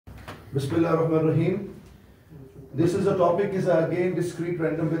Bismillahirrahmanirrahim. This is a topic is again discrete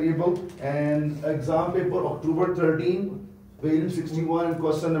random variable and exam paper October 13, page 61 and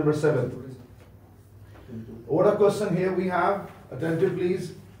question number 7. What a question here we have, attentive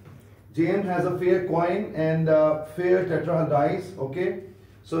please. JM has a fair coin and fair tetrahedral dice, okay.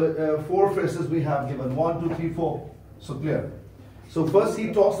 So 4 faces we have given, 1, 2, 3, 4, so clear. So first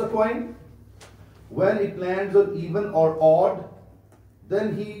he tosses the coin. When it lands on even or odd,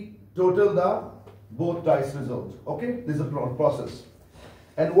 then he total the both dice results. Okay, this is a process.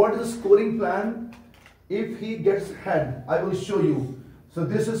 And what is the scoring plan? If he gets head, I will show you. So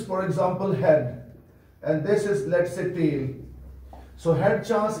this is, for example, head, and this is, let's say, tail. So head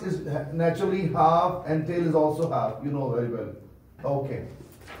chance is naturally half, and tail is also half. You know very well. Okay.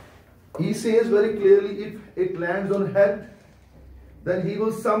 He says very clearly, if it lands on head, then he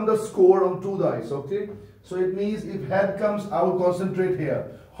will sum the score on 2 dice. Okay. So it means if head comes, I will concentrate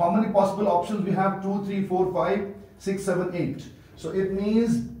here. How many possible options we have? 2, 3, 4, 5, 6, 7, 8. So it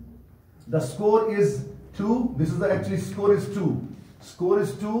means the score is 2. This is the actually score is 2. Score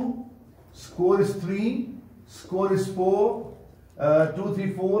is 2. Score is 3. Score is 4. 2,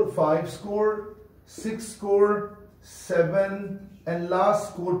 3, 4, 5 score. 6 score. 7. And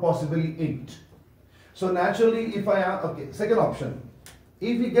last score possibly 8. So naturally, if I have, okay, second option.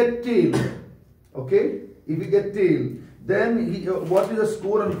 If we get tail, okay, if we get tail, then what is the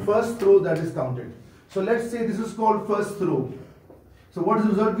score on first throw that is counted. So let's say this is called first throw. So what is the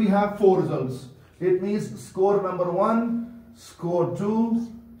result? We have 4 results. It means score number 1, score 2,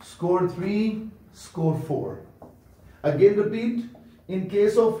 score 3, score 4. Again repeat, in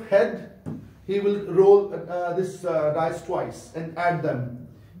case of head, he will roll this dice twice and add them.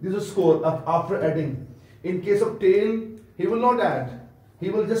 This is a score after adding. In case of tail, he will not add. He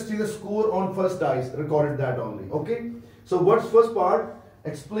will just see the score on first dice, recorded that only. Okay. So what's first part?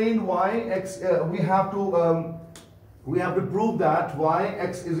 Explain why x. We have to prove that y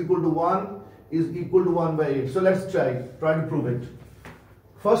x is equal to 1 is equal to 1 by 8. So let's try to prove it.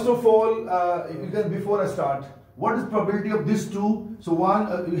 First of all, you can, before I start, what is probability of this 2? So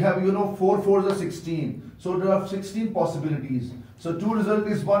one, you have 4 4s are 16. So there are 16 possibilities. So 2 result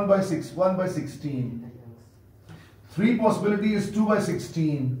is 1 by 6, 1 by 16. 3 possibility is 2 by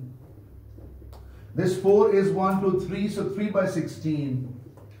 16. This 4 is 1, 2, 3, so 3 by 16.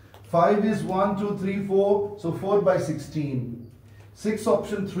 5 is 1, 2, 3, 4, so 4 by 16. 6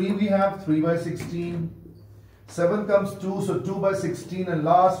 option 3 we have 3 by 16. 7 comes 2, so 2 by 16, and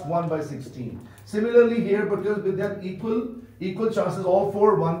last 1 by 16. Similarly here, because with that equal chances, all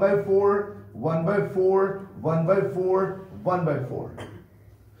 4, 1 by 4, 1 by 4, 1 by 4, 1 by 4.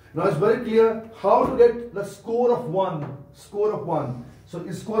 Now it's very clear how to get the score of 1. Score of 1. So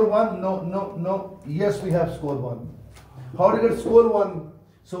is score 1? No. Yes, we have score 1. How to get score 1?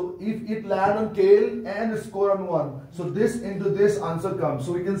 So if it land on tail and score on 1, so this into this answer comes.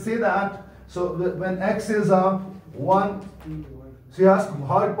 So we can say that. So when x is 1, so you ask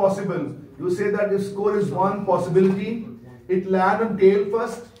how it possible. You say that if score is 1 possibility, it land on tail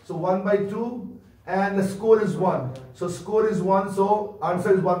first. So 1 by 2. And the score is 1. So score is 1. So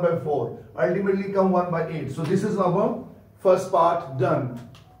answer is 1 by 4. Ultimately come 1 by 8. So this is our first part done.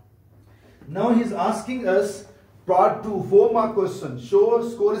 Now he's asking us part 2, 4-mark question. Show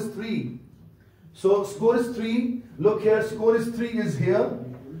score is 3. So score is 3. Look here, score is 3 is here.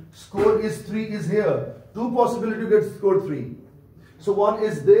 Score is 3 is here. 2 possibility to get score 3. So one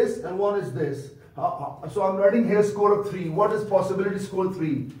is this and one is this. So I'm writing here score of 3. What is possibility score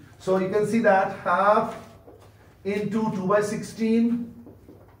 3? So you can see that half into 2 by 16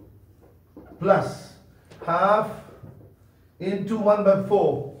 plus half into 1 by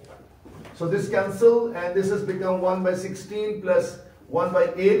 4. So this cancel and this has become 1 by 16 plus 1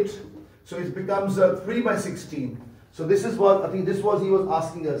 by 8. So it becomes 3 by 16. So this is what, I think this was he was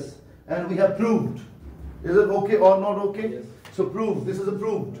asking us. And we have proved. Is it okay or not okay? Yes. So prove. This is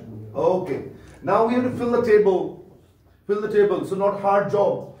approved. Okay. Now we have to fill the table. Fill the table. So not hard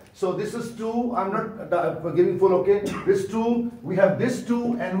job. So this is 2, I'm not giving full, okay. This 2, we have this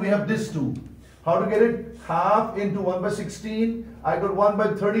 2 and we have this 2. How to get it? Half into 1 by 16, I got 1 by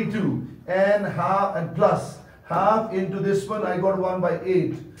 32. And half and plus half into this one, I got 1 by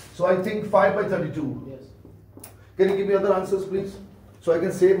 8. So I think 5 by 32. Yes. Can you give me other answers please? So I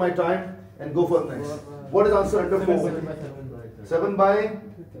can save my time and go for the next. What is answer under 4? 7 by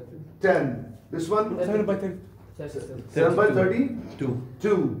 10. This one? 7 by 10. 7 by 30?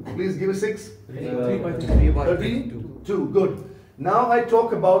 2. Please give a 6. 3 by 32. 2. Good. Now I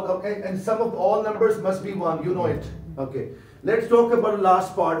talk about, okay, and sum of all numbers must be 1. You know it. Okay. Let's talk about the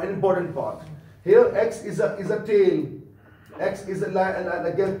last part, an important part. Here x is a tail. X is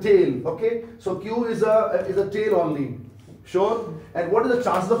like a tail, okay? So Q is a tail only. Sure? And what is the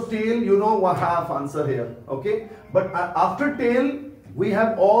chance of tail? You know, one half answer here, okay? But after tail, we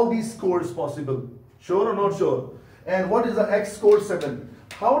have all these scores possible. Sure or not sure? And what is the X score 7?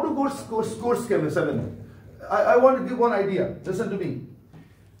 How to go score 7? I want to give one idea. Listen to me.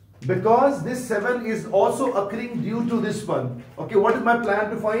 Because this 7 is also occurring due to this one. Okay, what is my plan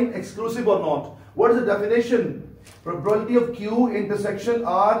to find? Exclusive or not? What is the definition? Probability of Q intersection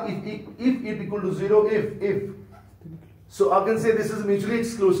R if it equal to 0 if. So I can say this is mutually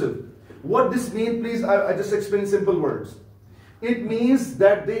exclusive. What this means, please, I just explain simple words. It means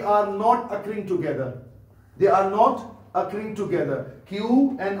that they are not occurring together. They are not occurring together.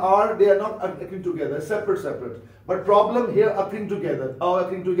 Q and R, they are not occurring together, separate. But problem here occurring together. How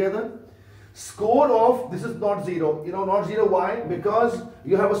occurring together? Score of, this is not 0. You know, not 0, why? Because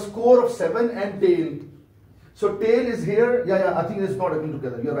you have a score of 7 and tail. So tail is here, I think it's not occurring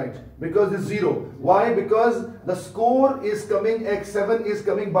together, you're right. Because it's 0. Why? Because the score is coming, X7 is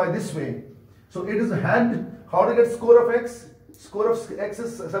coming by this way. So it is head. How to get score of X? Score of X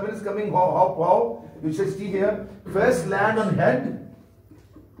is 7 is coming, how? You should see here. First land on head,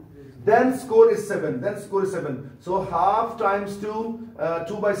 then score is 7. So half times 2,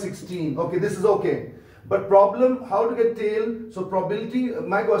 2 by 16. Okay, this is okay. But problem, how to get tail? So probability,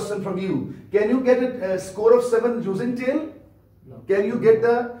 my question from you. Can you get a score of 7 using tail? No. Can you get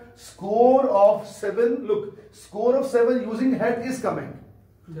the score of 7? Look, score of 7 using head is coming.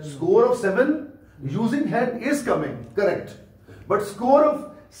 No. Score of 7 using head is coming. Correct. But score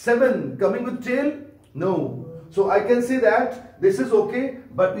of 7 coming with tail? No. So I can say that this is okay,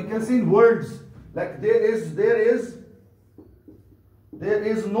 but we can see in words like there is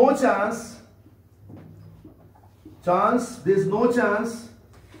no chance. There's no chance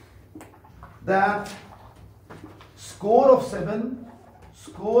that score of 7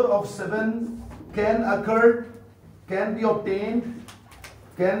 can be obtained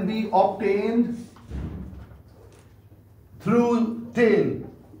through tail.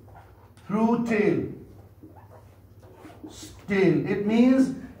 It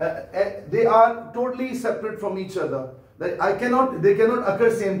means they are totally separate from each other. They cannot occur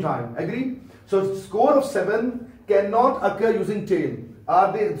same time. Agree? So score of 7 cannot occur using tail.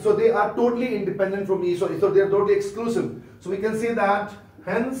 So they are totally independent from each other. So they are totally exclusive. So we can say that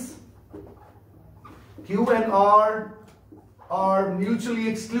hence Q and R are mutually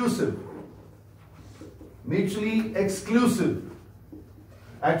exclusive.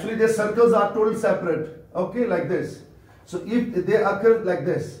 Actually, their circles are totally separate. Okay, like this. So if they occur like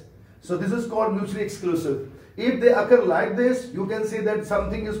this, so this is called mutually exclusive. If they occur like this, you can say that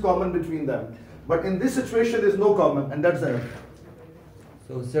something is common between them. But in this situation, there is no common, and that's it.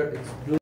 So, sir, exclusive.